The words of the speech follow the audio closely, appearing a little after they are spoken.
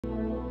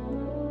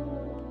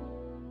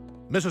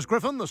Mrs.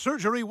 Griffin, the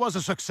surgery was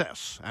a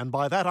success, and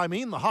by that I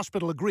mean the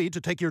hospital agreed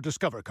to take your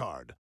Discover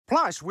card.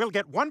 Plus, we'll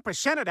get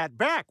 1% of that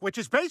back, which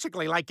is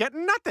basically like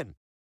getting nothing.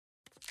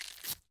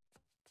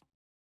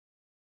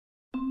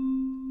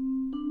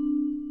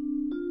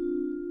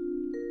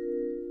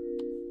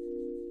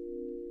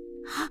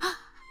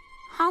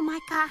 Oh, my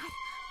God.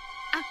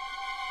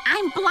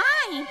 I'm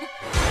blind.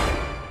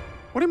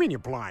 What do you mean you're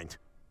blind?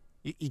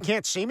 You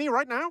can't see me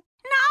right now?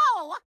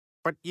 No!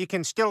 But you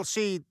can still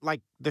see,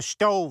 like, the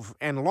stove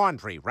and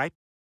laundry, right?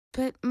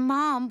 But,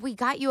 Mom, we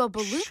got you a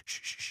balloon.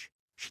 Shh.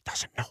 She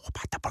doesn't know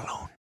about the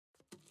balloon.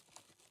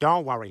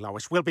 Don't worry,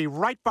 Lois. We'll be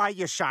right by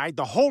your side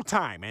the whole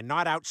time and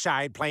not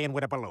outside playing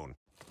with a balloon.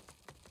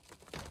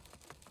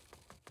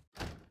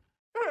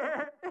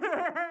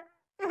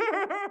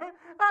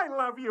 I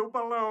love you,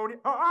 balloon.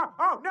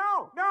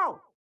 Oh, no!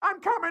 I'm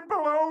coming,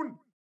 balloon!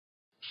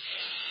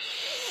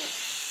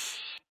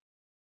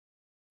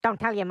 Don't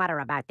tell your mother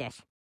about this.